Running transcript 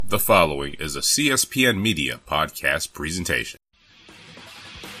The following is a CSPN Media podcast presentation.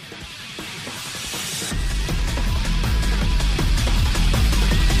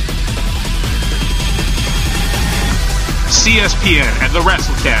 CSPN and the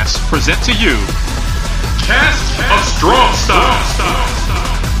WrestleCast present to you Cast of Strong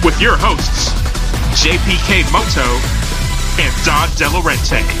Style with your hosts JPK Moto and Don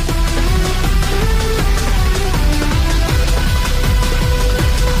DeLaurente.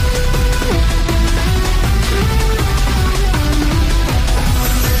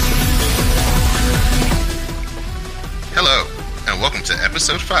 Hello, and welcome to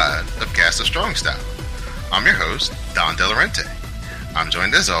episode 5 of Cast of Strong Style. I'm your host, Don DeLaurente. I'm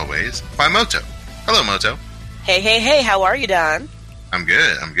joined as always by Moto. Hello, Moto. Hey, how are you, Don? I'm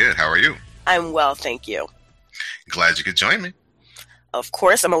good. How are you? I'm well, thank you. Glad you could join me. Of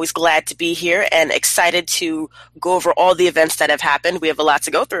course, I'm always glad to be here and excited to go over all the events that have happened. We have a lot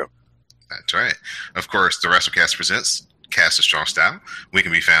to go through. That's right. Of course, the WrestleCast presents Cast of Strong Style. We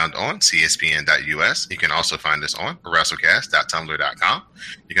can be found on cspn.us. You can also find us on wrestlecast.tumblr.com.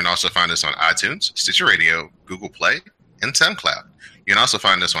 You can also find us on iTunes, Stitcher Radio, Google Play, and SoundCloud. You can also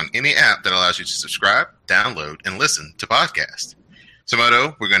find us on any app that allows you to subscribe, download, and listen to podcasts. So,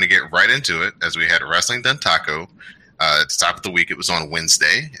 Moto, we're going to get right into it as we had Wrestling Done Taco. At the top of the week, it was on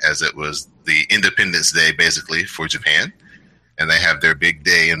Wednesday, as it was the Independence Day, basically, for Japan. And they have their big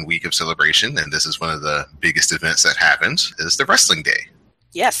day and week of celebration, and this is one of the biggest events that happens, is the Wrestling Day.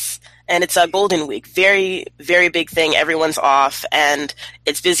 Yes, and it's a Golden Week. Very, very big thing. Everyone's off, and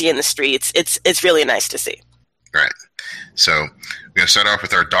it's busy in the streets. It's really nice to see. Right. So we're going to start off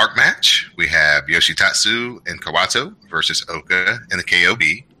with our dark match. We have Yoshitatsu and Kawato versus Oka and the KOB.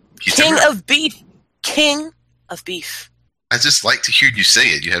 King of Beef. King of Beef. I just like to hear you say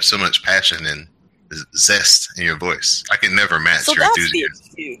it. You have so much passion and zest in your voice. I can never match your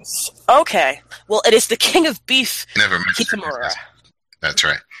enthusiasm. Okay. Well, it is the King of Beef, never match Kitamura. That's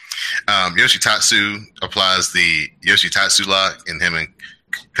right. Yoshitatsu applies the Yoshitatsu lock, and him and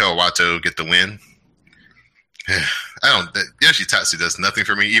Kawato get the win. Yoshitatsu does nothing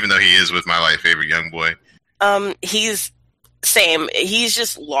for me, even though he is with my favorite young boy. He's same. He's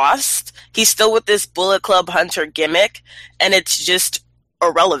just lost. He's still with this Bullet Club Hunter gimmick, and it's just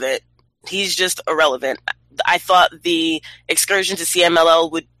irrelevant. He's just irrelevant. I thought the excursion to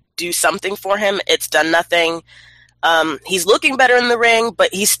CMLL would do something for him. It's done nothing. He's looking better in the ring,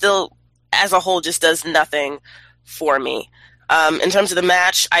 but he still, as a whole, just does nothing for me. In terms of the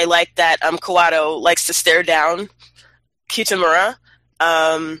match, I like that Kawato likes to stare down Kitamura.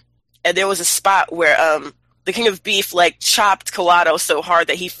 And there was a spot where the King of Beef chopped Kawato so hard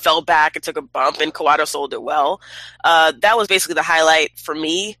that he fell back and took a bump, and Kawato sold it well. That was basically the highlight for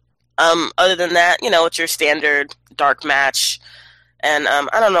me. Other than that, it's your standard dark match. And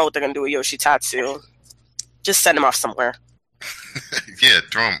I don't know what they're going to do with Yoshitatsu. Just send him off somewhere. Yeah,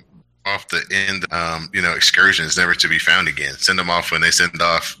 throw him off the end. Excursions never to be found again. Send them off when they send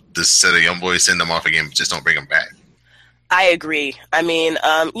off this set of young boys. Send them off again, but just don't bring them back. I agree. I mean,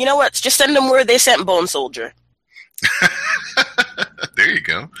 you know what? Just send them where they sent Bone Soldier. There you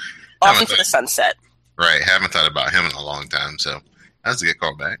go. Off into the sunset. Right. Haven't thought about him in a long time, so that's a good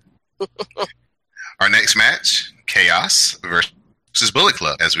callback. Our next match, Chaos versus Bullet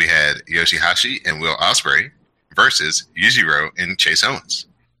Club, as we had Yoshihashi and Will Ospreay versus Yujiro and Chase Owens.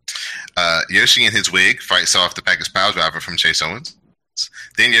 Yoshi in his wig fights off the package pile driver from Chase Owens.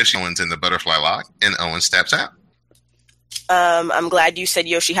 Then Yoshi Owens in the butterfly lock, and Owens taps out. I'm glad you said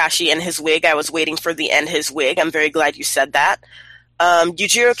Yoshihashi and his wig. I was waiting for the and his wig. I'm very glad you said that.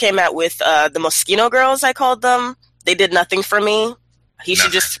 Yujiro came out with the Moschino girls, I called them. They did nothing for me. He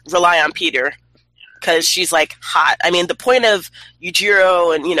should just rely on Peter, because she's hot. I mean, the point of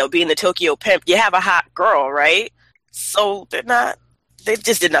Yujiro and being the Tokyo pimp, you have a hot girl, right? So they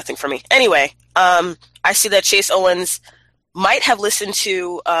just did nothing for me. Anyway, I see that Chase Owens might have listened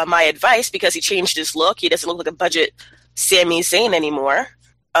to my advice, because he changed his look. He doesn't look like a budget Sami Zayn anymore,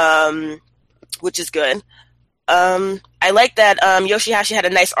 which is good. I like that Yoshihashi had a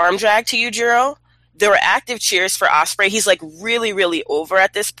nice arm drag to Yujiro. There were active cheers for Ospreay. He's really, really over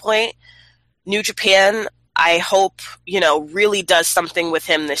at this point. New Japan, I hope, really does something with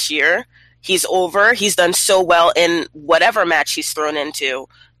him this year. He's over. He's done so well in whatever match he's thrown into.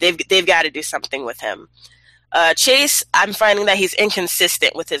 They've got to do something with him. Chase, I'm finding that he's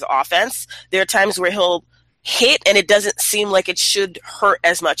inconsistent with his offense. There are times where he'll hit and it doesn't seem like it should hurt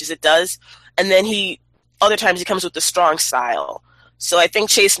as much as it does. And then other times he comes with the strong style. So I think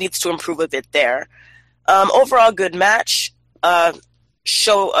Chase needs to improve a bit there. Overall, good match.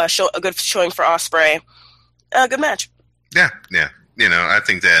 Show a good showing for Ospreay. Good match. Yeah. I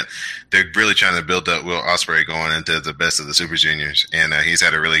think that they're really trying to build up Will Ospreay going into the best of the Super Juniors, and he's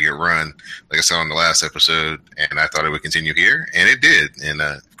had a really good run, like I said on the last episode, and I thought it would continue here, and it did. And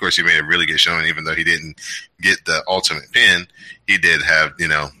of course, he made a really good showing, even though he didn't get the ultimate pin. He did have,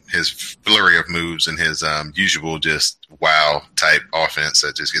 his flurry of moves and his usual just wow type offense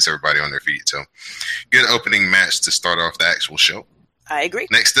that just gets everybody on their feet. So, good opening match to start off the actual show. I agree.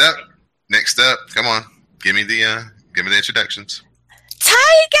 Next up, come on, give me the introductions.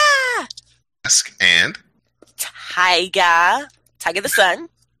 Tiger! Mask and Tiger the Sun.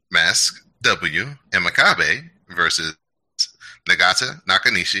 Mask W and Makabe versus Nagata,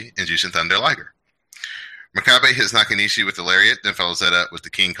 Nakanishi, and Jushin Thunder Liger. Makabe hits Nakanishi with the lariat, then follows that up with the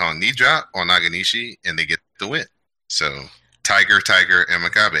King Kong knee drop on Nakanishi, and they get the win. So, Tiger, and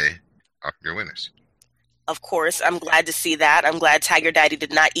Makabe are your winners. Of course, I'm glad to see that. I'm glad Tiger Daddy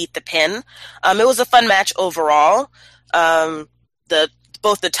did not eat the pin. It was a fun match overall.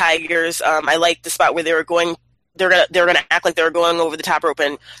 Both the Tigers, I liked the spot where they were going. They're gonna act like they were going over the top rope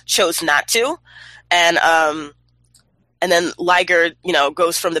and chose not to, and then Liger,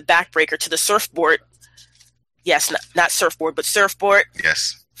 goes from the backbreaker to the surfboard. Yes, not surfboard, but surfboard.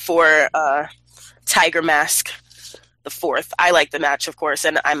 Yes. For Tiger Mask the fourth. I like the match, of course,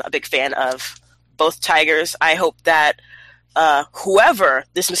 and I'm a big fan of both Tigers. I hope that whoever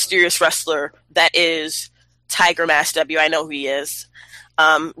this mysterious wrestler that is Tiger Mask W, I know who he is,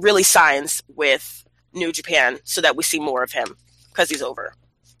 really signs with New Japan so that we see more of him because he's over.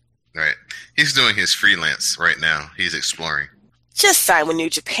 Right. He's doing his freelance right now. He's exploring. Just sign with New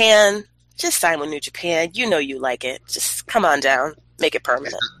Japan. You know you like it. Just come on down. Make it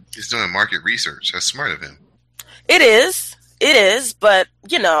permanent. He's doing market research. That's smart of him. It is. But,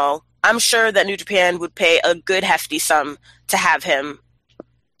 I'm sure that New Japan would pay a good hefty sum to have him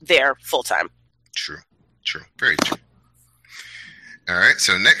there full time. True. Very true. All right,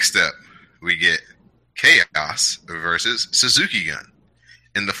 so next up, we get Chaos versus Suzuki Gun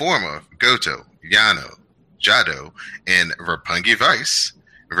in the form of Goto, Yano, Jado, and Roppongi Vice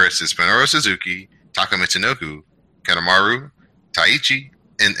versus Minoru Suzuki, Taka Michinoku, Kanemaru, Taichi,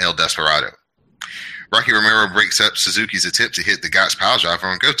 and El Desperado. Rocky Romero breaks up Suzuki's attempt to hit the Gotch piledriver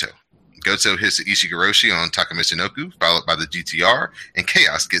on Goto. Goto hits the Ishigoroshi on Taka Michinoku, followed by the GTR, and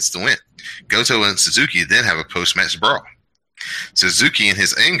Chaos gets the win. Goto and Suzuki then have a post-match brawl. Suzuki, in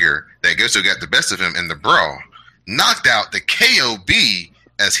his anger that Goto got the best of him in the brawl, knocked out the KOB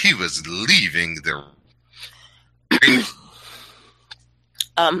as he was leaving the ring.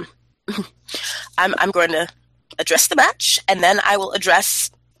 I'm going to address the match, and then I will address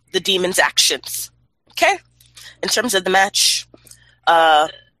the Demon's actions. Okay? In terms of the match,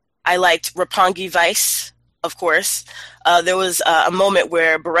 I liked Roppongi Vice, of course. There was a moment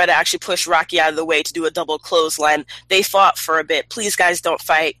where Beretta actually pushed Rocky out of the way to do a double clothesline. They fought for a bit. Please, guys, don't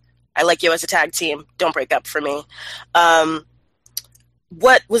fight. I like you as a tag team. Don't break up for me.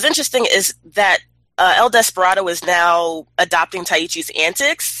 What was interesting is that El Desperado is now adopting Taichi's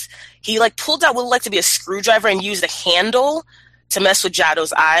antics. He pulled out what looked like to be a screwdriver and used a handle to mess with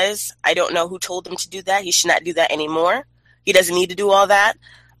Jado's eyes. I don't know who told him to do that. He should not do that anymore. He doesn't need to do all that.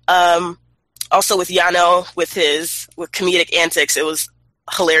 Also with Yano, with comedic antics, it was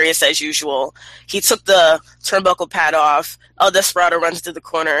hilarious as usual. He took the turnbuckle pad off. El Desperado runs to the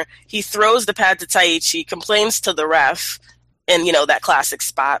corner. He throws the pad to Taichi, complains to the ref in, that classic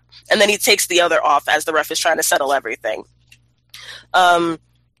spot. And then he takes the other off as the ref is trying to settle everything.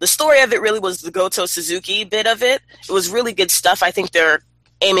 The story of it really was the Goto Suzuki bit of it. It was really good stuff. I think they're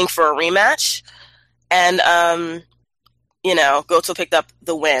aiming for a rematch. And, Goto picked up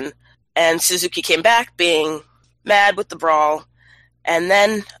the win. And Suzuki came back being mad with the brawl. And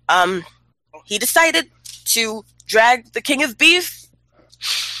then he decided to drag the King of Beef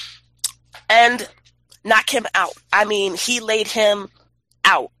and knock him out. I mean, he laid him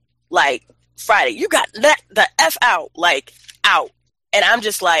out like Friday. You got the F out, out. And I'm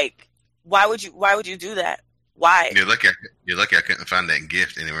just like, why would you do that? Why? You're lucky I couldn't find that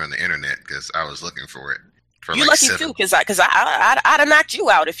gift anywhere on the internet because I was looking for it. You're lucky too, because I'd have knocked you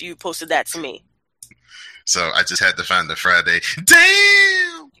out if you posted that to me. So I just had to find the Friday.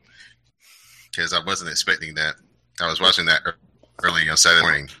 Damn! Because I wasn't expecting that. I was watching that early on Saturday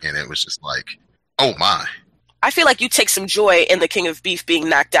morning, and it was just like, oh my. I feel like you take some joy in the King of Beef being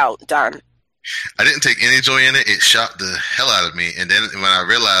knocked out, Don. I didn't take any joy in it. It shocked the hell out of me. And then when I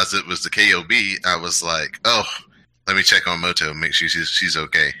realized it was the KOB, I was like, oh, let me check on Moto, make sure she's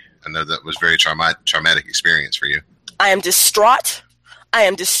okay. I know that was a very traumatic experience for you. I am distraught. I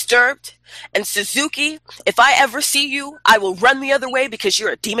am disturbed. And Suzuki, if I ever see you, I will run the other way because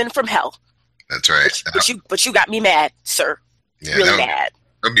you're a demon from hell. That's right. But you got me mad, sir. Yeah, really bad.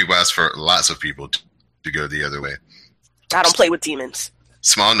 That would be wise for lots of people to go the other way. I don't play with demons.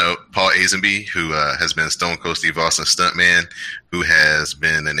 Small note, Paul Azenby, who has been Stone Cold Steve Austin stuntman, who has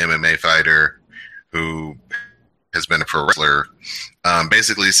been an MMA fighter, who has been a pro wrestler,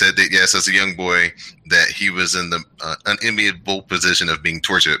 basically said that, yes, as a young boy, that he was in the unenviable position of being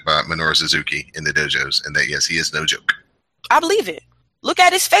tortured by Minoru Suzuki in the dojos, and that, yes, he is no joke. I believe it. Look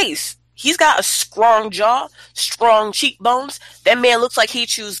at his face. He's got a strong jaw, strong cheekbones. That man looks like he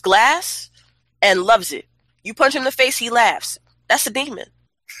chews glass and loves it. You punch him in the face, he laughs. That's a demon.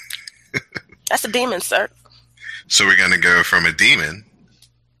 That's a demon, sir. So we're going to go from a demon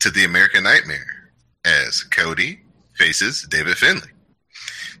to the American Nightmare as Cody faces David Finlay.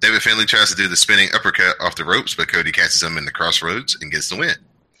 David Finlay tries to do the spinning uppercut off the ropes, but Cody catches him in the crossroads and gets the win.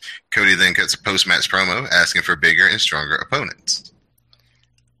 Cody then cuts a post-match promo asking for bigger and stronger opponents.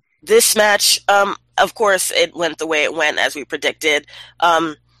 This match, of course, it went the way it went, as we predicted.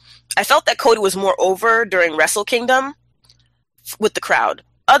 I felt that Cody was more over during Wrestle Kingdom with the crowd.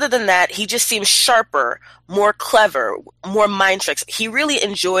 Other than that, he just seems sharper, more clever, more mind tricks. He really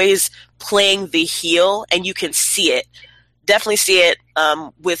enjoys playing the heel, and you can see it. Definitely see it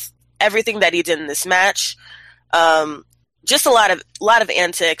with everything that he did in this match. Just a lot of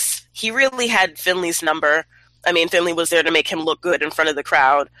antics. He really had Finlay's number. I mean, Finlay was there to make him look good in front of the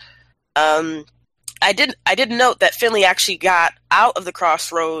crowd. I did note that Finlay actually got out of the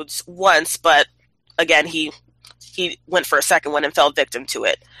crossroads once, but again, he went for a second one and fell victim to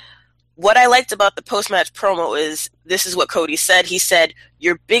it. What I liked about the post-match promo is, this is what Cody said. He said,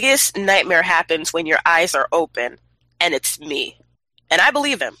 "Your biggest nightmare happens when your eyes are open, and it's me." And I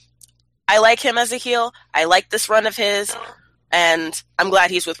believe him. I like him as a heel. I like this run of his, and I'm glad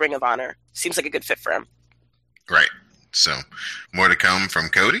he's with Ring of Honor. Seems like a good fit for him. Right. So, more to come from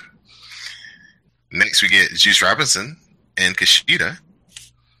Cody. Next, we get Juice Robinson and Kushida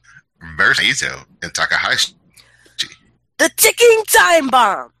versus Naito and Takahashi. The ticking time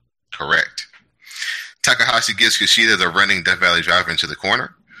bomb. Correct. Takahashi gives Kushida the running Death Valley driver into the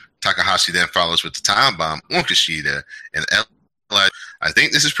corner. Takahashi then follows with the time bomb on Kushida. And I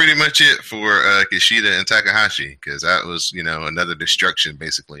think this is pretty much it for Kushida and Takahashi, because that was, another destruction,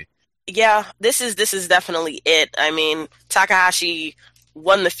 basically. Yeah, this is definitely it. I mean, Takahashi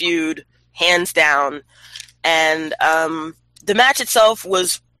won the feud, hands down. And the match itself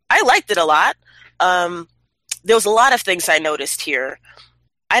I liked it a lot. There was a lot of things I noticed here.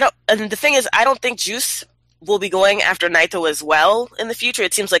 And the thing is, I don't think Juice will be going after Naito as well in the future.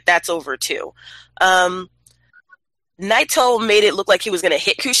 It seems like that's over too. Naito made it look like he was going to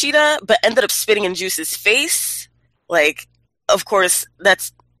hit Kushida, but ended up spitting in Juice's face. Like, of course,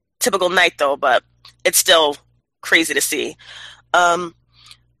 that's typical Naito, but it's still crazy to see.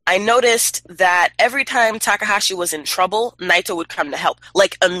 I noticed that every time Takahashi was in trouble, Naito would come to help,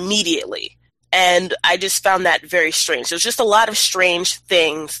 like immediately. And I just found that very strange. There's just a lot of strange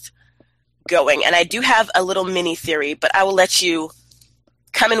things going. And I do have a little mini theory, but I will let you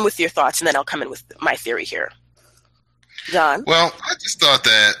come in with your thoughts, and then I'll come in with my theory here. John? Well, I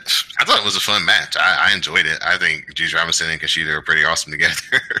thought it was a fun match. I enjoyed it. I think Juice Robinson and Kushida are pretty awesome together.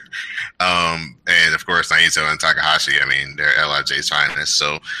 And of course, Naito and Takahashi, they're LIJ's finest.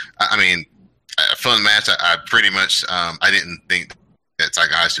 So, a fun match. I pretty much, I didn't think that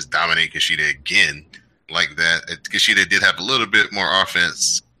Takahashi just dominate Kushida again like that. Kushida did have a little bit more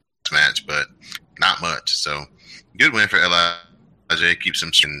offense this match, but not much. So, good win for LIJ. Keeps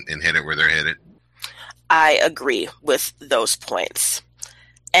them and headed where they're headed. I agree with those points.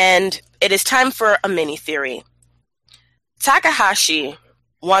 And it is time for a mini theory. Takahashi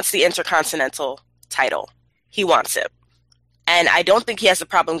wants the Intercontinental title. He wants it. And I don't think he has a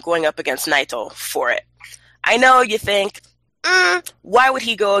problem going up against Naito for it. I know you think, why would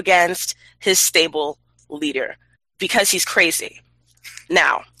he go against his stable leader? Because he's crazy.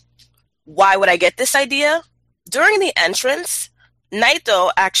 Now, why would I get this idea? During the entrance,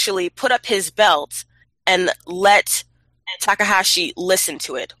 Naito actually put up his belt and let Takahashi listen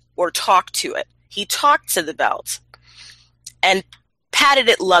to it or talk to it. He talked to the belt and patted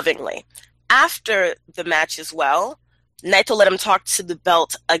it lovingly. After the match as well, Naito let him talk to the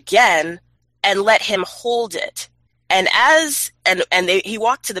belt again and let him hold it. And he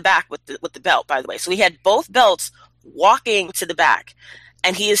walked to the back with the belt, by the way. So he had both belts walking to the back,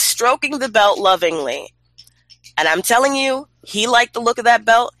 and he is stroking the belt lovingly. And I'm telling you, he liked the look of that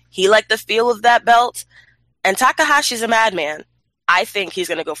belt. He liked the feel of that belt. And Takahashi's a madman. I think he's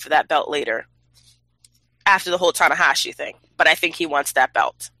going to go for that belt later, after the whole Tanahashi thing. But I think he wants that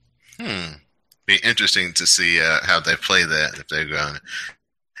belt. Be interesting to see how they play that, if they're going to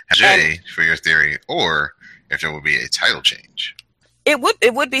Jay for your theory, or if there will be a title change. It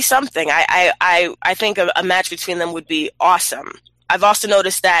would be something. I think a match between them would be awesome. I've also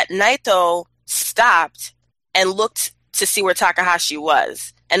noticed that Naito stopped and looked to see where Takahashi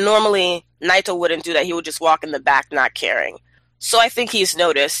was. And normally, Naito wouldn't do that. He would just walk in the back, not caring. So I think he's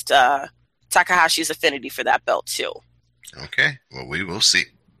noticed Takahashi's affinity for that belt, too. Okay, well, we will see.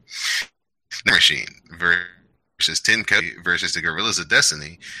 War Machine versus Tenko versus the Gorillas of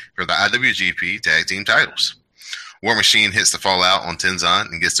Destiny for the IWGP Tag Team titles. War Machine hits the fallout on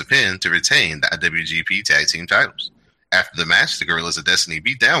Tenzan and gets the pin to retain the IWGP Tag Team titles. After the match, the Gorillas of Destiny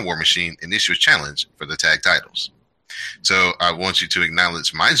beat down War Machine and issue a challenge for the tag titles. So I want you to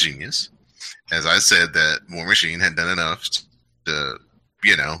acknowledge my genius, as I said that War Machine had done enough to,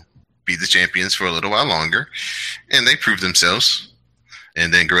 be the champions for a little while longer, and they proved themselves.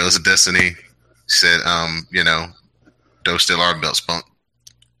 And then Gorillas of Destiny said, those still are belts, punk.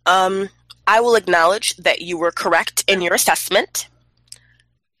 I will acknowledge that you were correct in your assessment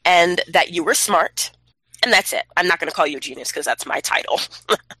and that you were smart. And that's it. I'm not going to call you a genius because that's my title.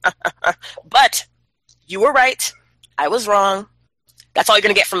 But you were right. I was wrong. That's all you're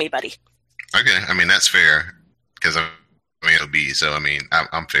going to get from me, buddy. Okay. I mean, that's fair because it'll be. So,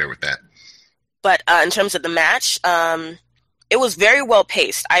 I'm fair with that. But in terms of the match, it was very well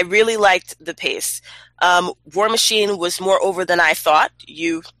paced. I really liked the pace. War Machine was more over than I thought.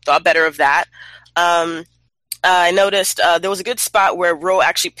 You thought better of that. I noticed there was a good spot where Ro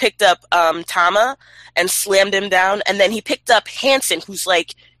actually picked up Tama and slammed him down. And then he picked up Hansen, who's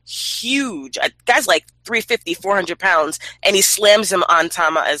like huge. Guy's like 350, 400 pounds. And he slams him on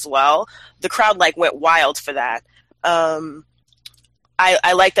Tama as well. The crowd went wild for that.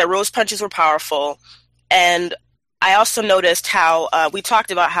 I like that Ro's punches were powerful. And I also noticed how we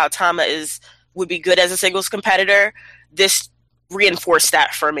talked about how Tama would be good as a singles competitor. This reinforced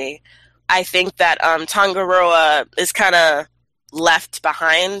that for me. I think that Tangaroa is kind of left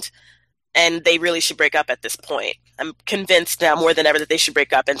behind, and they really should break up at this point. I'm convinced now more than ever that they should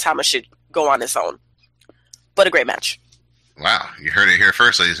break up, and Tama should go on his own. But a great match. Wow. You heard it here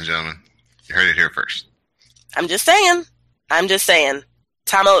first, ladies and gentlemen. You heard it here first. I'm just saying.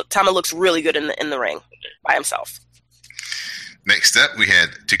 Tama looks really good in the ring by himself. Next up, we had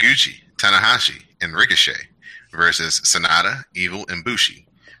Taguchi, Tanahashi, and Ricochet versus Sanada, Evil, and Bushi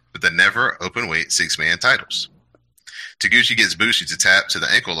for the never open-weight 6-man titles. Taguchi gets Bushi to tap to the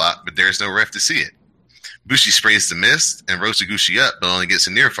ankle lock, but there's no ref to see it. Bushi sprays the mist and rolls Taguchi up, but only gets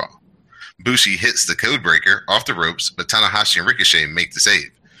a near fall. Bushi hits the codebreaker off the ropes, but Tanahashi and Ricochet make the save.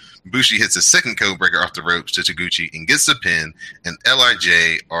 Bushi hits a second codebreaker off the ropes to Taguchi and gets the pin, and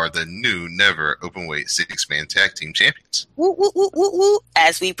LIJ are the new never open-weight 6-man tag team champions. Woo, woo, woo, woo, woo,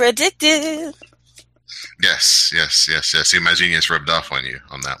 as we predicted. Yes. See, my genius rubbed off on you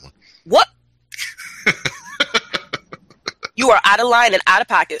on that one. What? You are out of line and out of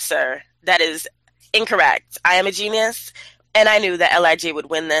pocket, sir. That is incorrect. I am a genius, and I knew that LIJ would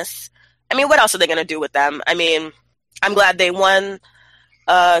win this. What else are they going to do with them? I'm glad they won.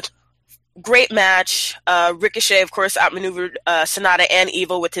 Great match. Ricochet, of course, outmaneuvered Sanada and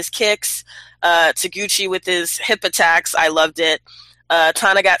Evil with his kicks. Taguchi with his hip attacks. I loved it.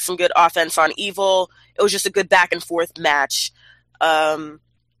 Tana got some good offense on Evil. It was just a good back and forth match. We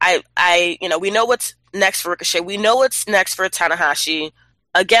know what's next for Ricochet. We know what's next for Tanahashi.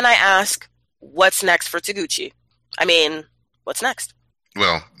 Again, I ask, what's next for Taguchi? What's next?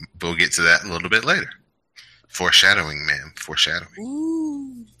 Well, we'll get to that a little bit later. Foreshadowing, man. Foreshadowing.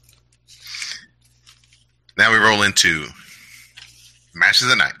 Ooh. Now we roll into match of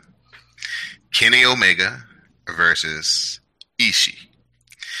the night. Kenny Omega versus Ishii.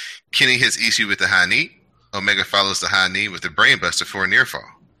 Kenny hits Ishii with the high knee. Omega follows the high knee with the brainbuster for a near fall.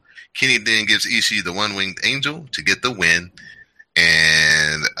 Kenny then gives Ishii the one-winged angel to get the win.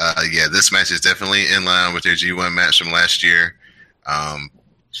 And, this match is definitely in line with their G1 match from last year.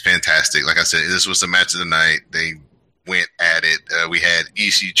 Fantastic. Like I said, this was the match of the night. They went at it. We had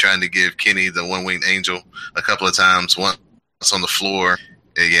Ishii trying to give Kenny the one-winged angel a couple of times, once on the floor.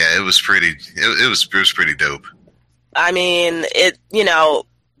 It was pretty. It was pretty dope. One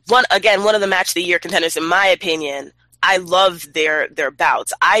of the match of the year contenders, in my opinion. I loved their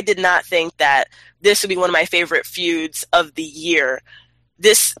bouts. I did not think that this would be one of my favorite feuds of the year.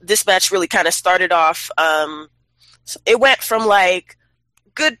 This match really kind of started off. It went from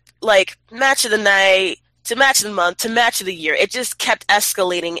good match of the night to match of the month to match of the year. It just kept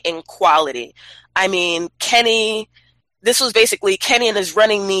escalating in quality. Kenny. This was basically Kenny and his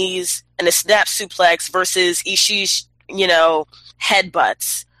running knees and a snap suplex versus Ishii's,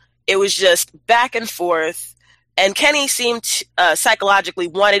 headbutts. It was just back and forth, And Kenny seemed psychologically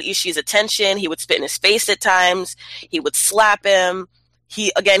wanted Ishii's attention. He would spit in his face at times. He would slap him.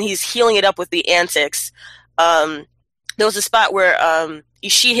 He's healing it up with the antics. There was a spot where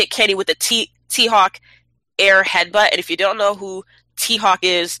Ishii hit Kenny with a T-Hawk air headbutt. And if you don't know who T-Hawk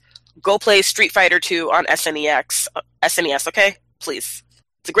is, go play Street Fighter 2 on SNES, okay? Please.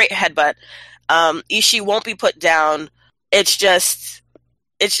 It's a great headbutt. Ishii won't be put down. It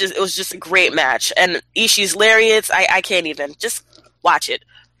was just a great match. And Ishii's lariats, I can't even. Just watch it.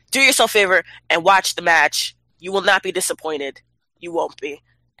 Do yourself a favor and watch the match. You will not be disappointed. You won't be.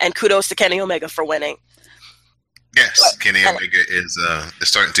 And kudos to Kenny Omega for winning. Yes, Kenny Omega is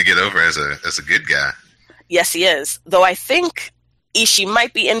starting to get over as a good guy. Yes, he is. Though I think Ishii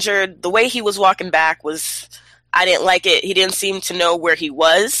might be injured. The way he was walking back I didn't like it. He didn't seem to know where he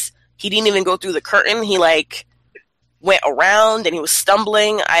was. He didn't even go through the curtain. He went around and he was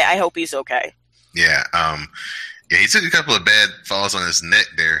stumbling. I hope he's okay. Yeah. He took a couple of bad falls on his neck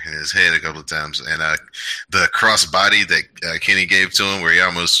there and his head a couple of times. And the cross body that Kenny gave to him where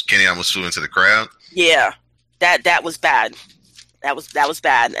Kenny almost flew into the crowd. Yeah. That was bad. That was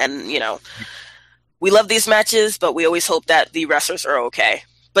bad. And, we love these matches, but we always hope that the wrestlers are okay.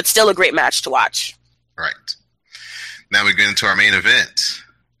 But still a great match to watch. Right. Now we get into our main event.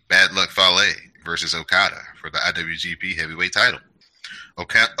 Bad Luck Fale versus Okada for the IWGP Heavyweight title.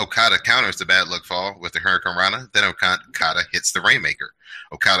 Okada counters the Bad Luck Fall with the Hurricane Rana. Then Okada hits the Rainmaker.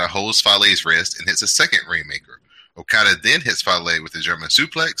 Okada holds Fale's wrist and hits a second Rainmaker. Okada then hits Fale with the German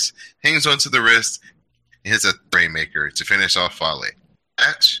suplex, hangs onto the wrist, and hits a Rainmaker to finish off Fale.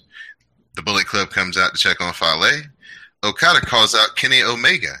 Match. The Bullet Club comes out to check on Fale. Okada calls out Kenny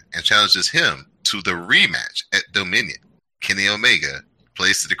Omega and challenges him to the rematch at Dominion. Kenny Omega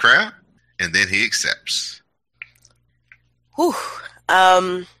plays to the crowd, and then he accepts. Whew.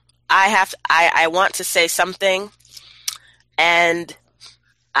 I want to say something, and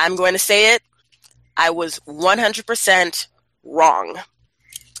I'm going to say it. I was 100% wrong.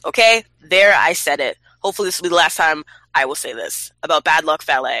 Okay? There, I said it. Hopefully this will be the last time I will say this about Bad Luck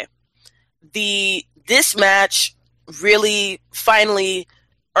Fale. This match really finally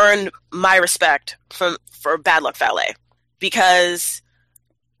earned my respect for Bad Luck Fale because,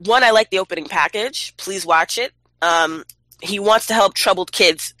 one, I like the opening package. Please watch it. He wants to help troubled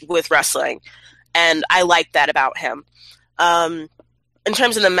kids with wrestling, and I like that about him. In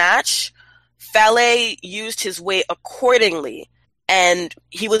terms of the match, Fale used his weight accordingly, and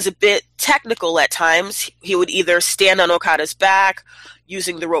he was a bit technical at times. He would either stand on Okada's back,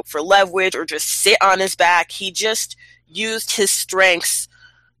 using the rope for leverage, or just sit on his back. He just used his strengths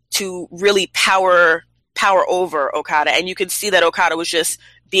to really power over Okada. And you could see that Okada was just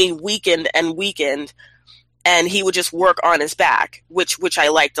being weakened, and he would just work on his back, which I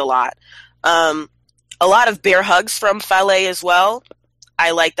liked a lot. A lot of bear hugs from Fale as well.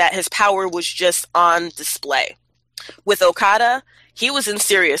 I like that. His power was just on display. With Okada, he was in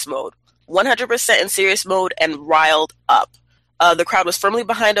serious mode, 100% in serious mode and riled up. The crowd was firmly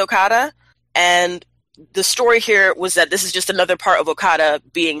behind Okada, and the story here was that this is just another part of Okada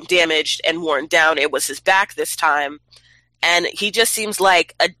being damaged and worn down. It was his back this time, and he just seems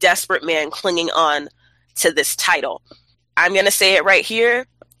like a desperate man clinging on to this title. I'm going to say it right here.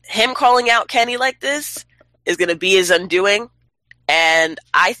 Him calling out Kenny like this is going to be his undoing, and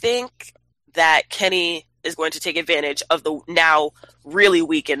I think that Kenny is going to take advantage of the now really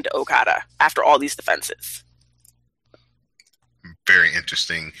weakened Okada after all these defenses. Very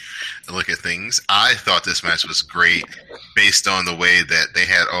interesting look at things. I thought this match was great based on the way that they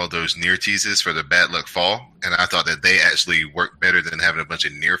had all those near teases for the Bad Luck Fall, and I thought that they actually worked better than having a bunch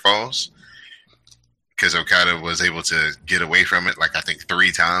of near falls because Okada was able to get away from it, I think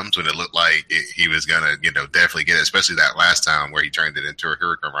 3 times when it looked like he was going to, definitely get it, especially that last time where he turned it into a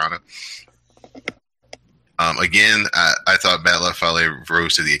Hurricane Rana. Again, I thought Bad Luck Fale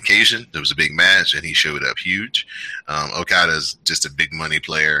rose to the occasion. It was a big match, and he showed up huge. Okada's just a big money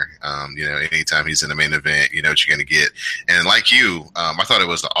player. Anytime he's in the main event, you know what you're going to get. And like you, I thought it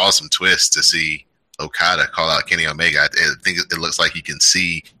was an awesome twist to see Okada call out Kenny Omega. I think it looks like he can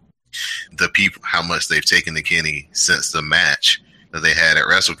see the people, how much they've taken to Kenny since the match that they had at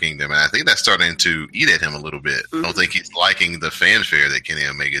Wrestle Kingdom. And I think that's starting to eat at him a little bit. Mm-hmm. I don't think he's liking the fanfare that Kenny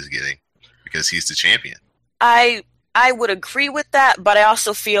Omega is getting because he's the champion. I would agree with that, but I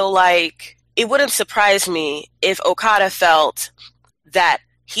also feel like it wouldn't surprise me if Okada felt that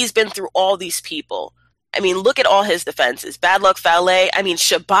he's been through all these people. I mean, look at all his defenses. Bad Luck Fale,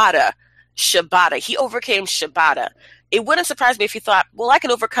 Shibata. He overcame Shibata. It wouldn't surprise me if he thought, well, I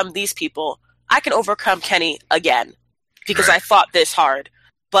can overcome these people. I can overcome Kenny again because I fought this hard.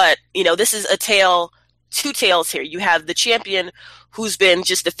 But, this is a tale two tales here. You have the champion who's been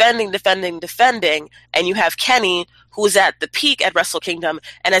just defending, and you have Kenny, who is at the peak at Wrestle Kingdom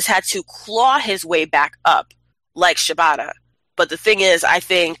and has had to claw his way back up like Shibata. But the thing is, I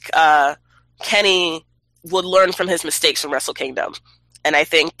think Kenny would learn from his mistakes from Wrestle Kingdom. And I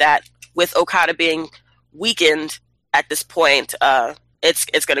think that with Okada being weakened at this point,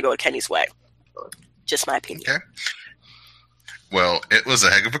 it's going to go Kenny's way. Just my opinion. Okay. Well, it was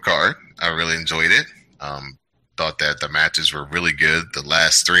a heck of a card. I really enjoyed it. Thought that the matches were really good. The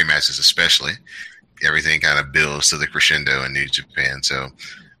last three matches especially. Everything kind of builds to the crescendo in New Japan. So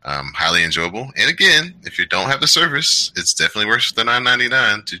highly enjoyable. And again, if you don't have the service, it's definitely worth the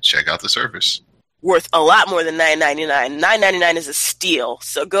 $9.99 to check out the service. Worth a lot more than $9.99. $9.99 is a steal.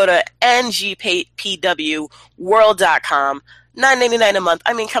 So go to ngpwworld.com. $9.99 a month.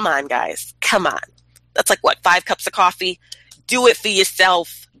 I mean, come on, guys. Come on. That's like, what, 5 cups of coffee? Do it for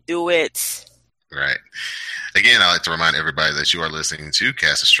yourself. Do it. Right. Again, I'd like to remind everybody that you are listening to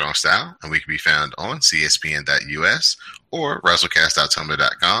Cast of Strong Style, and we can be found on cspn.us or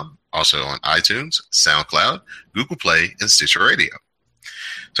wrestlecast.tumblr.com, also on iTunes, SoundCloud, Google Play, and Stitcher Radio.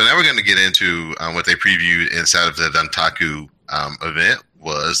 So now we're going to get into what they previewed inside of the Dantaku event.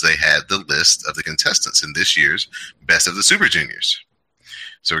 Was they had the list of the contestants in this year's Best of the Super Juniors.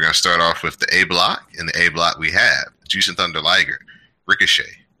 So we're going to start off with the A block. In the A block, we have Jushin Thunder Liger,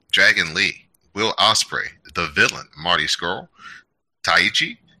 Ricochet, Dragon Lee, Will Ospreay, The Villain, Marty Scurll,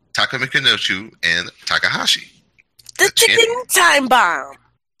 Taichi, Taka Michinoku, and Takahashi. The ticking time bomb.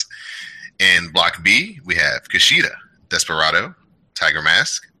 In block B, we have Kushida, Desperado, Tiger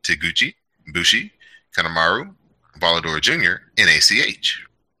Mask, Taguchi, Bushi, Kanemaru, Volador Jr., and ACH.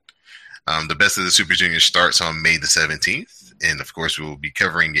 The Best of the Super Juniors starts on May the 17th, and of course we will be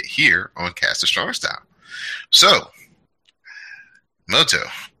covering it here on Cast of Strong Style. So, Moto.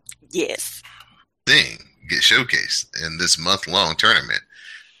 Yes. Thing get showcased in this month-long tournament.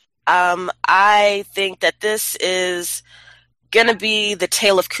 I think that this is going to be the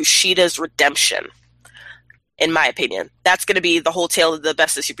tale of Kushida's redemption. In my opinion, that's going to be the whole tale of the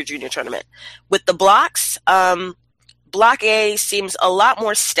Best of Super Junior tournament. With the blocks, Block A seems a lot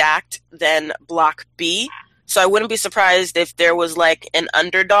more stacked than Block B, so I wouldn't be surprised if there was like an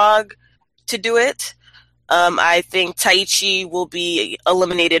underdog to do it. I think Taichi will be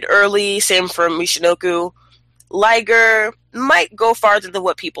eliminated early, same for Michinoku. Liger might go farther than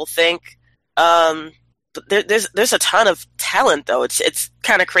what people think. But there's a ton of talent, though. It's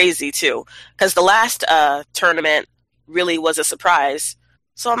kind of crazy, too, because the last tournament really was a surprise.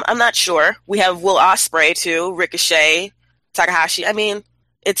 So I'm not sure. We have Will Ospreay, too, Ricochet, Takahashi. I mean,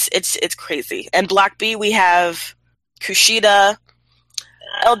 it's crazy. And Block B, we have Kushida,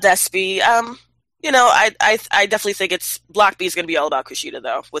 El Despy. I definitely think Block B is going to be all about Kushida,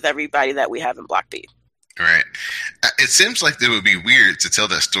 though, with everybody that we have in Block B. Right. It seems like it would be weird to tell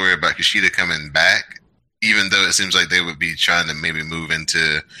that story about Kushida coming back, even though it seems like they would be trying to maybe move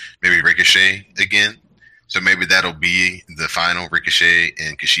into maybe Ricochet again. So maybe that'll be the final Ricochet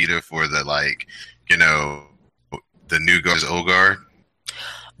and Kushida for the, the new guard, old guard.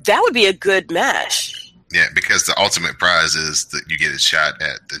 That would be a good match. Yeah, because the ultimate prize is that you get a shot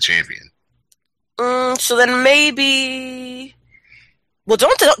at the champion. So then maybe... Well,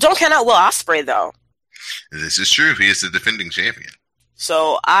 don't count out Will Ospreay, though. This is true. He is the defending champion.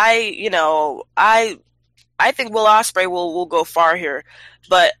 So I think Will Ospreay will go far here.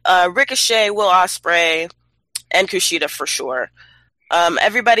 But Ricochet, Will Ospreay, and Kushida for sure.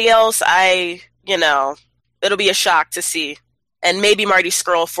 Everybody else, it'll be a shock to see. And maybe Marty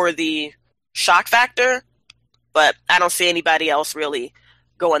Scurll for the shock factor. But I don't see anybody else really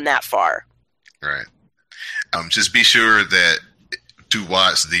going that far. Right. Just be sure that to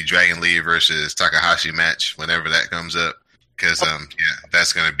watch the Dragon Lee versus Takahashi match whenever that comes up, because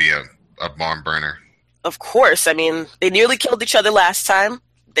that's going to be a barn burner. Of course. I mean, they nearly killed each other last time.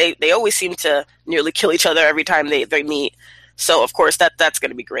 They always seem to nearly kill each other every time they meet. So, of course, that's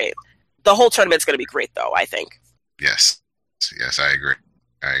going to be great. The whole tournament's going to be great, though, I think. Yes, I agree.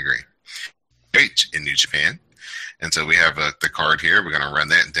 Great in New Japan. And so we have the card here. We're going to run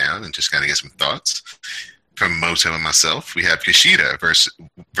that down and just kind of get some thoughts. From Moto and myself, we have Kushida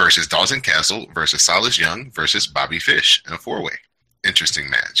versus Dalton Castle versus Silas Young versus Bobby Fish in a 4-way.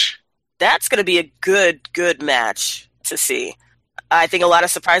 Interesting match. That's going to be a good match to see. I think a lot of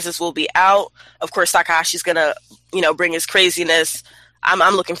surprises will be out. Of course, Takahashi's going to, bring his craziness.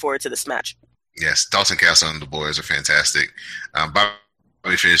 I'm looking forward to this match. Yes, Dalton Castle and the boys are fantastic.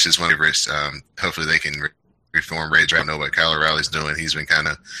 Bobby Fish is one of favorites. Hopefully they can reform Ray Dragon. I know what Kyle O'Reilly's doing. He's been kind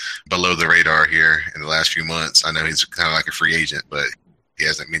of below the radar here in the last few months. I know he's kind of like a free agent, but he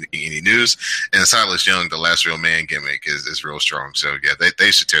hasn't made any news. And Silas Young, the last real man gimmick, is real strong. So yeah,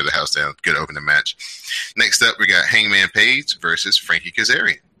 they should tear the house down. Good opening match. Next up, we got Hangman Page versus Frankie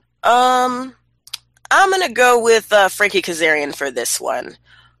Kazarian. I'm gonna go with Frankie Kazarian for this one.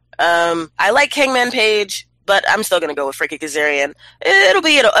 I like Hangman Page, but I'm still gonna go with Frankie Kazarian. It'll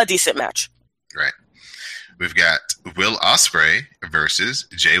be a decent match. Right. We've got Will Ospreay versus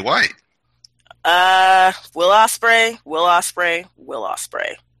Jay White. Will Ospreay.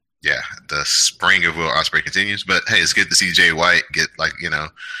 Yeah, the spring of Will Ospreay continues, but hey, it's good to see Jay White get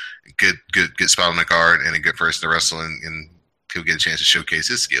good spot on the card and a good person to wrestle, and he'll get a chance to showcase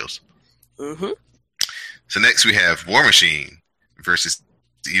his skills. Mm-hmm. So next we have War Machine versus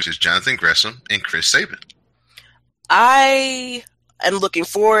Jonathan Gresham and Chris Sabin. I am looking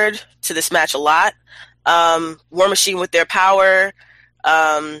forward to this match a lot. War Machine with their power,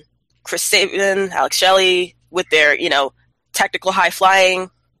 Chris Sabin, Alex Shelley with their, technical high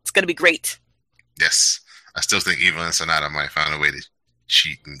flying. It's going to be great. Yes. I still think Evil and Sonata might find a way to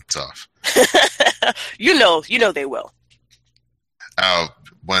cheat and stuff. You know they will.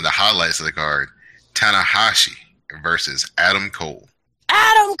 One of the highlights of the card, Tanahashi versus Adam Cole.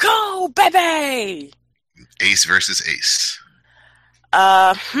 Adam Cole, baby! Ace versus Ace.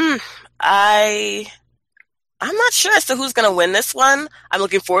 I'm not sure as to who's going to win this one. I'm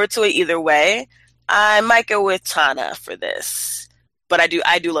looking forward to it either way. I might go with Tana for this. But I do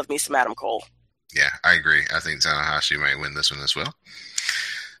love me some Adam Cole. Yeah, I agree. I think Tanahashi might win this one as well.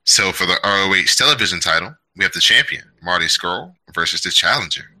 So for the ROH television title, we have the champion, Marty Scurll, versus the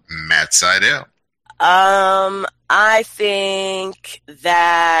challenger, Matt Sydal. I think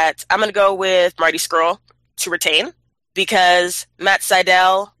that I'm going to go with Marty Scurll to retain because Matt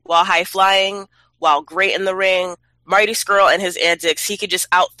Sydal, while high flying, while great in the ring, Marty Scurll and his antics, he could just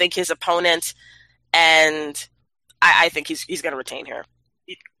outthink his opponent, and I think he's going to retain here.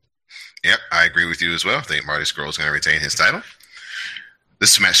 Yep, I agree with you as well. I think Marty Scurll is going to retain his title.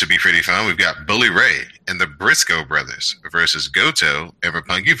 This match should be pretty fun. We've got Bully Ray and the Briscoe Brothers versus Goto and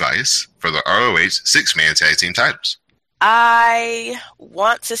Roppongi Vice for the ROH six-man tag team titles. I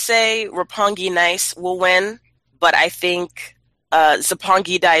want to say Roppongi Vice will win, but I think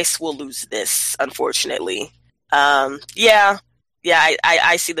Roppongi Dice will lose this, unfortunately. I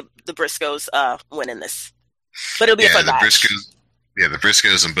see the Briscoes winning this. But it'll be a fun match. The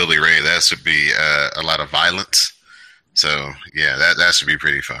Briscoes and Bully Ray, that should be a lot of violence. So, yeah, that should be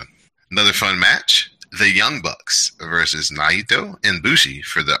pretty fun. Another fun match, the Young Bucks versus Naito and Bushi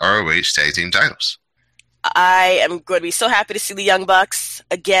for the ROH tag team titles. I am going to be so happy to see the Young Bucks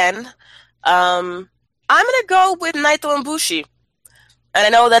again. I'm going to go with Naito and Bushi. And I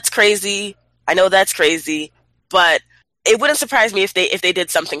know that's crazy, but it wouldn't surprise me if they did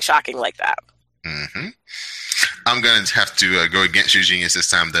something shocking like that. Mm-hmm. I'm going to have to go against your genius this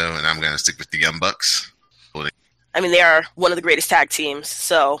time, though, and I'm going to stick with the Young Bucks. I mean, they are one of the greatest tag teams,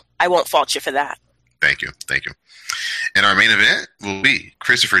 so I won't fault you for that. Thank you. And our main event will be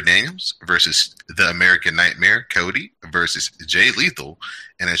Christopher Daniels versus the American Nightmare, Cody, versus Jay Lethal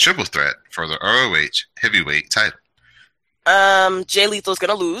in a triple threat for the ROH heavyweight title. Jay Lethal's going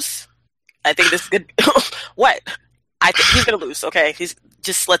to lose. I think this is good. What? I think he's going to lose, okay? He's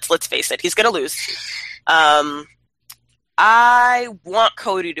just, let's face it. He's going to lose. I want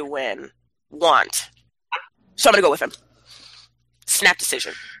Cody to win. So I'm going to go with him. Snap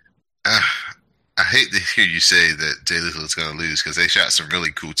decision. I hate to hear you say that Jay Lethal is going to lose because they shot some really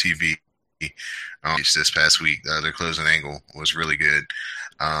cool TV this past week. Their closing angle was really good.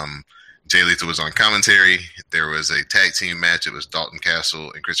 Jay Lethal was on commentary. There was a tag team match. It was Dalton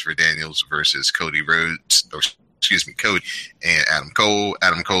Castle and Christopher Daniels versus Cody and Adam Cole.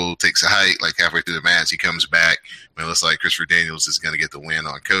 Adam Cole takes a hike like halfway through the match. He comes back. It looks like Christopher Daniels is going to get the win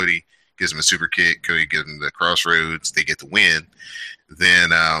on Cody. Gives him a super kick. Cody gives him the crossroads. They get the win.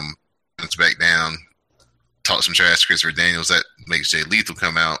 Then comes back down, talks some trash to Christopher Daniels. That makes Jay Lethal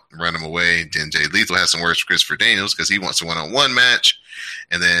come out, run him away. Then Jay Lethal has some words for Christopher Daniels because he wants a one-on-one match.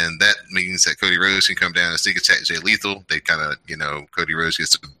 And then that means that Cody Rhodes can come down and sneak attack Jay Lethal. They kind of, Cody Rhodes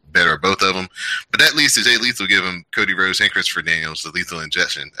gets the better of both of them. But that leads to Jay Lethal giving Cody Rhodes and Christopher Daniels the lethal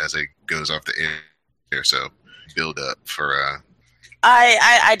injection as it goes off the air. So build up for...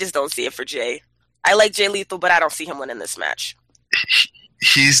 I just don't see it for Jay. I like Jay Lethal, but I don't see him winning this match.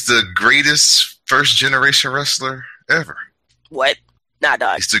 He's the greatest first-generation wrestler ever. What? Nah,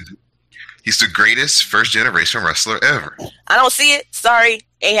 dog. He's the greatest first-generation wrestler ever. I don't see it. Sorry.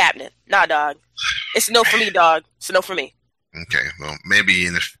 Ain't happening. Nah, dog. It's a no for me, dog. It's a no for me. Okay, well, maybe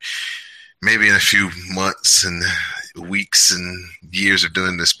in a few months and weeks and years of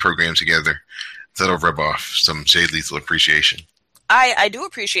doing this program together, that'll rub off some Jay Lethal appreciation. I do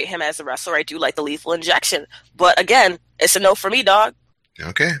appreciate him as a wrestler. I do like the lethal injection. But again, it's a no for me, dog.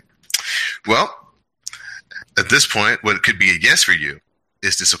 Okay. Well, at this point, what could be a yes for you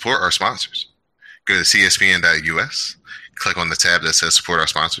is to support our sponsors. Go to cspn.us, click on the tab that says support our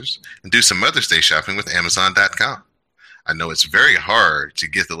sponsors, and do some Mother's Day shopping with Amazon.com. I know it's very hard to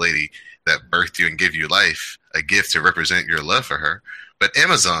get the lady that birthed you and gave you life a gift to represent your love for her, but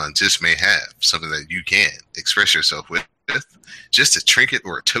Amazon just may have something that you can express yourself with, just a trinket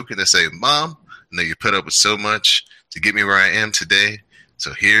or a token to say, Mom, I know you put up with so much to get me where I am today,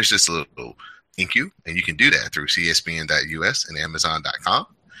 so here's just a little thank you, and you can do that through cspn.us and Amazon.com.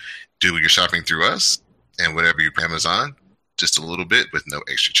 Do your shopping through us, and whatever you pay Amazon, just a little bit with no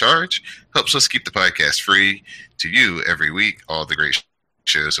extra charge, helps us keep the podcast free to you every week, all the great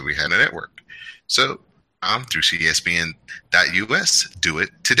shows that we have in the network. So, through cspn.us, do it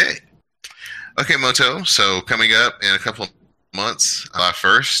today. Okay, Moto, so coming up in a couple of months, July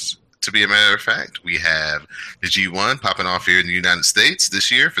 1st, to be a matter of fact, we have the G1 popping off here in the United States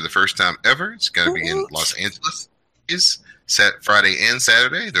this year for the first time ever. It's going to be in Los Angeles. It's set Friday and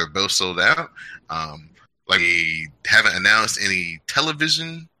Saturday. They're both sold out. We haven't announced any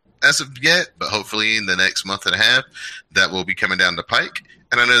television as of yet, but hopefully in the next month and a half, that will be coming down the pike.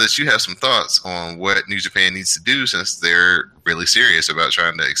 And I know that you have some thoughts on what New Japan needs to do since they're really serious about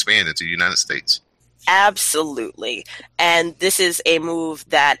trying to expand into the United States. Absolutely. And this is a move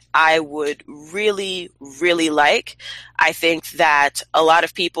that I would really, really like. I think that a lot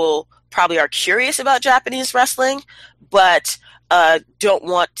of people probably are curious about Japanese wrestling, but don't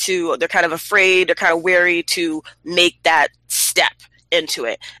want to, they're kind of afraid, they're kind of wary to make that step into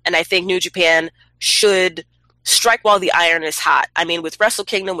it. And I think New Japan should strike while the iron is hot. I mean, with Wrestle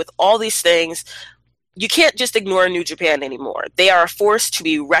Kingdom, with all these things, you can't just ignore New Japan anymore. They are a force to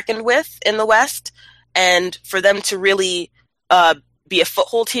be reckoned with in the West. And for them to really be a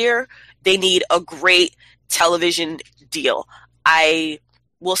foothold here, they need a great television deal. I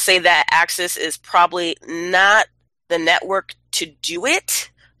will say that Access is probably not the network to do it,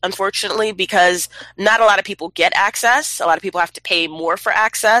 unfortunately, because not a lot of people get access. A lot of people have to pay more for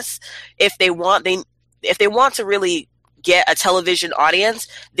access. If they want to really get a television audience,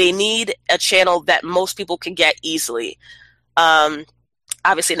 they need a channel that most people can get easily.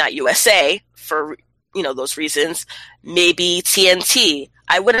 Obviously not USA for those reasons. Maybe TNT.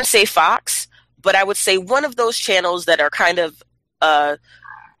 I wouldn't say Fox, but I would say one of those channels that are kind of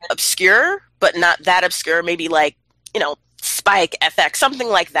obscure, but not that obscure. Maybe like, Spike, FX, something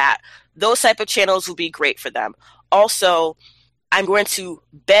like that. Those type of channels would be great for them. Also, I'm going to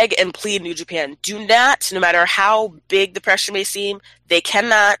beg and plead New Japan. Do not, no matter how big the pressure may seem, they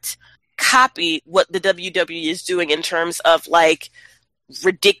cannot copy what the WWE is doing in terms of like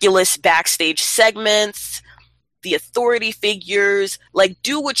ridiculous backstage segments, the authority figures. Like,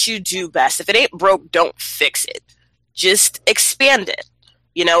 do what you do best. If it ain't broke, don't fix it. Just expand it.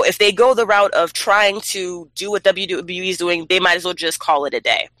 If they go the route of trying to do what WWE is doing, they might as well just call it a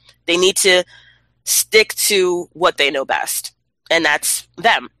day. They need to stick to what they know best, and that's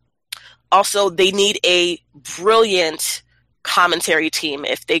them. Also, they need a brilliant commentary team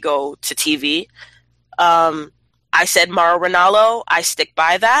if they go to TV. I said Mauro Ranallo. I stick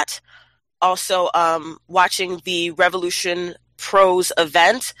by that. Also, watching the Revolution Pros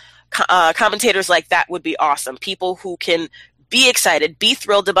event, commentators like that would be awesome. People who can be excited, be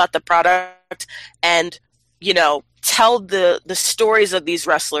thrilled about the product, and, tell the stories of these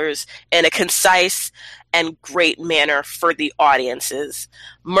wrestlers in a concise and great manner for the audiences.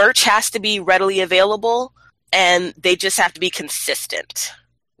 Merch has to be readily available, and they just have to be consistent.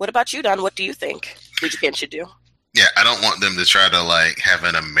 What about you, Don? What do you think New Japan should do? Yeah, I don't want them to try to have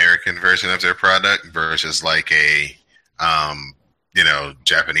an American version of their product versus like a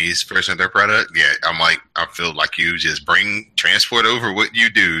Japanese version of their product. Yeah, I feel like you just transport over what you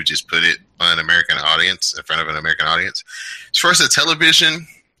do, just put it on an American audience, in front of an American audience. As far as the television,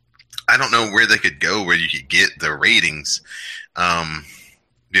 I don't know where they could go where you could get the ratings,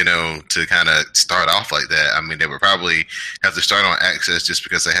 to kind of start off like that. I mean, they would probably have to start on Access just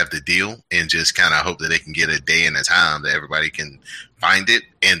because they have the deal and just kind of hope that they can get a day and a time that everybody can find it.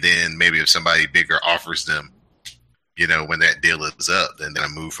 And then maybe if somebody bigger offers them, when that deal is up, then they'll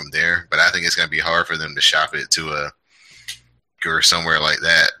move from there. But I think it's going to be hard for them to shop it to or somewhere like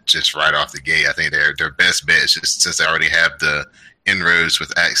that just right off the gate. I think their best bet is just, since they already have the inroads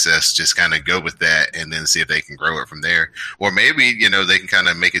with Access, just kind of go with that and then see if they can grow it from there. Or maybe, they can kind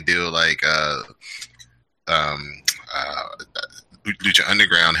of make a deal like Lucha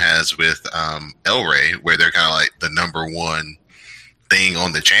Underground has with El Rey, where they're kind of like the number one thing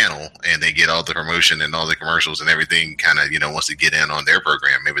on the channel and they get all the promotion and all the commercials and everything kind of, wants to get in on their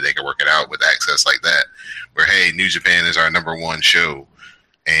program. Maybe they can work it out with access like that where, hey, New Japan is our number one show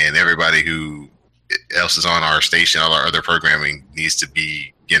and everybody who else is on our station, all our other programming needs to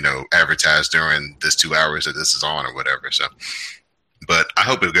be, advertised during this 2 hours that this is on or whatever. So, but I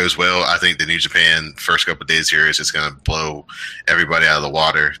hope it goes well. I think the New Japan first couple of days here is just going to blow everybody out of the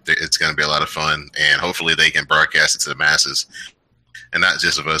water. It's going to be a lot of fun, and hopefully they can broadcast it to the masses. And not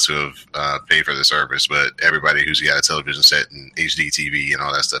just of us who have paid for the service, but everybody who's got a television set and HD TV and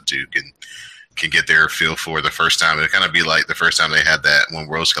all that stuff too can get their feel for the first time. It'll kind of be like the first time they had that When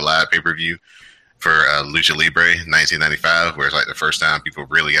Worlds Collide pay-per-view for Lucha Libre in 1995, where it's like the first time people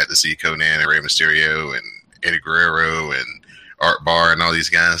really got to see Conan and Rey Mysterio and Eddie Guerrero and Art Barr and all these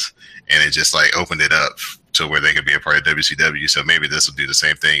guys. And it just like opened it up to where they could be a part of WCW. So maybe this will do the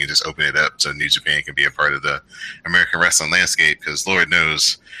same thing and just open it up so New Japan can be a part of the American wrestling landscape, because Lord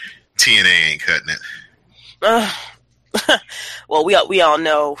knows TNA ain't cutting it. Well, we all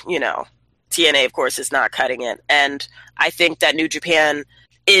know, TNA, of course, is not cutting it. And I think that New Japan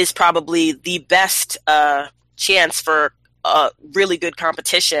is probably the best chance for really good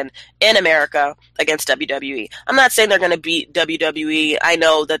competition in America against WWE. I'm not saying they're going to beat WWE. I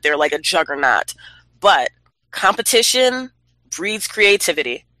know that they're like a juggernaut. But competition breeds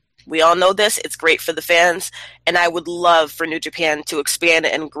creativity. We all know this. It's great for the fans. And I would love for New Japan to expand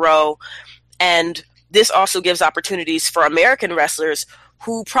and grow. And this also gives opportunities for American wrestlers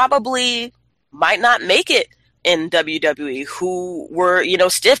who probably might not make it in WWE, who were,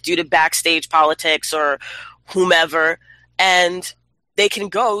 stiff due to backstage politics or whomever. And they can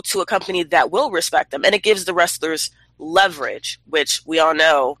go to a company that will respect them. And it gives the wrestlers leverage, which we all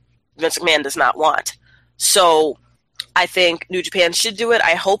know Vince McMahon does not want. So I think New Japan should do it.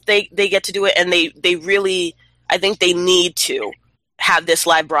 I hope they get to do it. And they really, I think they need to have this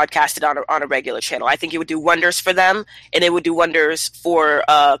live broadcasted on a regular channel. I think it would do wonders for them, and it would do wonders for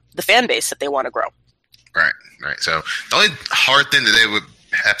the fan base that they want to grow. Right. So the only hard thing that they would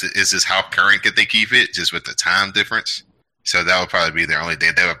have to is just how current could they keep it, just with the time difference. So that would probably be their only day.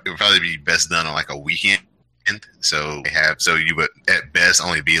 It would probably be best done on like a weekend. So you would at best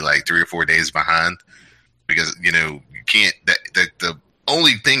only be like 3 or 4 days behind, because you can't. The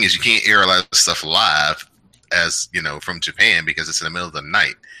only thing is you can't air a lot of stuff live as from Japan, because it's in the middle of the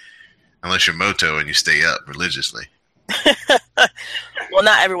night, unless you're Moto and you stay up religiously. Well,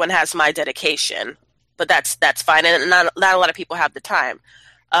 not everyone has my dedication, but that's fine, and not a lot of people have the time.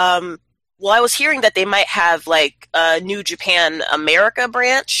 Well, I was hearing that they might have like a New Japan America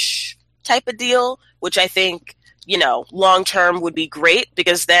branch type of deal, which I think, long term would be great,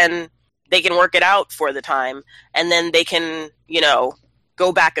 because then they can work it out for the time, and then they can,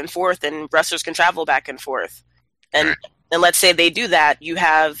 go back and forth, and wrestlers can travel back and forth. And right. And let's say they do that, you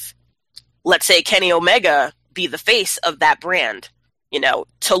have, let's say Kenny Omega be the face of that brand.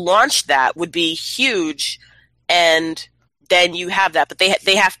 To launch that would be huge, and then you have that. But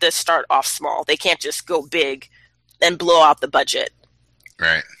they have to start off small. They can't just go big and blow out the budget.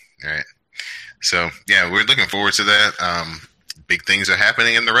 Right. So, yeah, we're looking forward to that. Big things are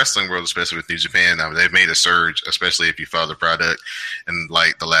happening in the wrestling world, especially with New Japan. They've made a surge, especially if you follow the product, in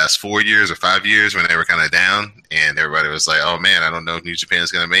like the last 4 years or 5 years when they were kind of down, and everybody was like, oh, man, I don't know if New Japan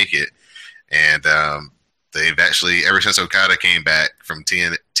is going to make it. And they've actually, ever since Okada came back from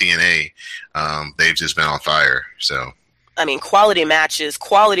TNA, they've just been on fire. So, I mean, quality matches,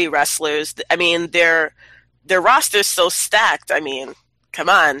 quality wrestlers. I mean, their roster's so stacked. I mean, come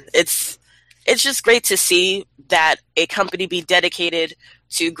on. It's just great to see that a company be dedicated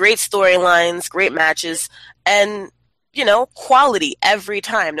to great storylines, great matches, and, quality every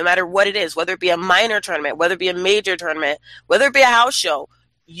time, no matter what it is, whether it be a minor tournament, whether it be a major tournament, whether it be a house show,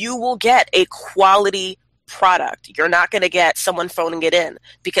 you will get a quality product. You're not going to get someone phoning it in,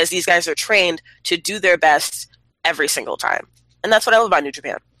 because these guys are trained to do their best every single time. And that's what I love about New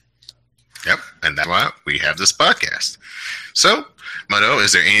Japan. Yep, and that's why we have this podcast. So, Moto,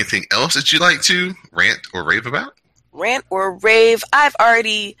 is there anything else that you'd like to rant or rave about? Rant or rave? I've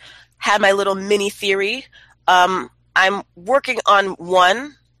already had my little mini theory. I'm working on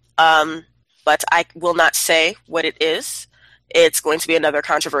one, but I will not say what it is. It's going to be another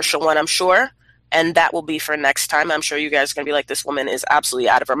controversial one, I'm sure, and that will be for next time. I'm sure you guys are going to be like, this woman is absolutely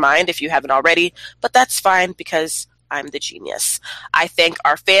out of her mind if you haven't already, but that's fine, because I'm the genius. I thank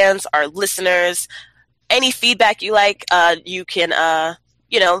our fans, our listeners. Any feedback you like, you can,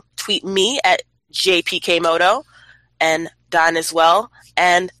 tweet me at JPKMoto, and Don as well.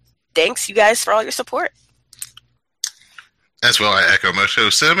 And thanks, you guys, for all your support. As well, I echo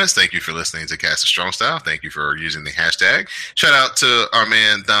Moto sentiments. Thank you for listening to Cast of Strong Style. Thank you for using the hashtag. Shout out to our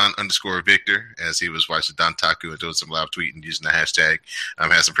man Don_Victor as he was watching Don Taku and doing some live tweeting using the hashtag.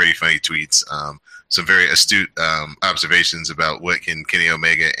 Had some pretty funny tweets. Some very astute observations about what can Kenny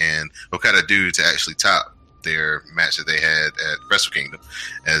Omega and Okada do to actually top their match that they had at Wrestle Kingdom,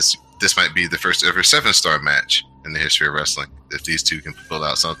 as this might be the first ever 7-star match in the history of wrestling, if these two can pull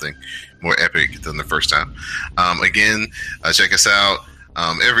out something more epic than the first time. Again, check us out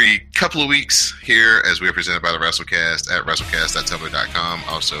every couple of weeks here as we are presented by the WrestleCast at WrestleCast.tumblr.com,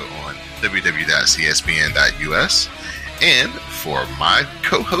 also on www.cspn.us. And for my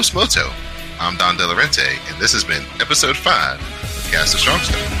co-host Moto, I'm Don De La Rente, and this has been episode 5 of Cast of Strong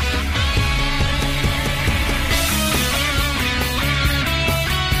Style.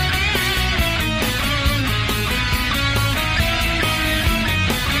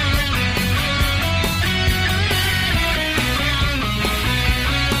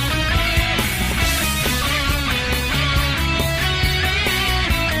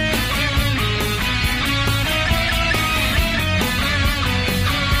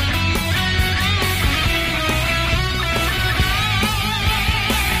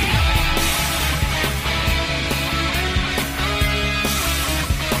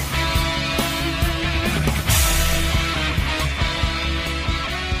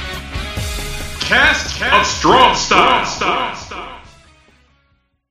 Cast of Strong Style.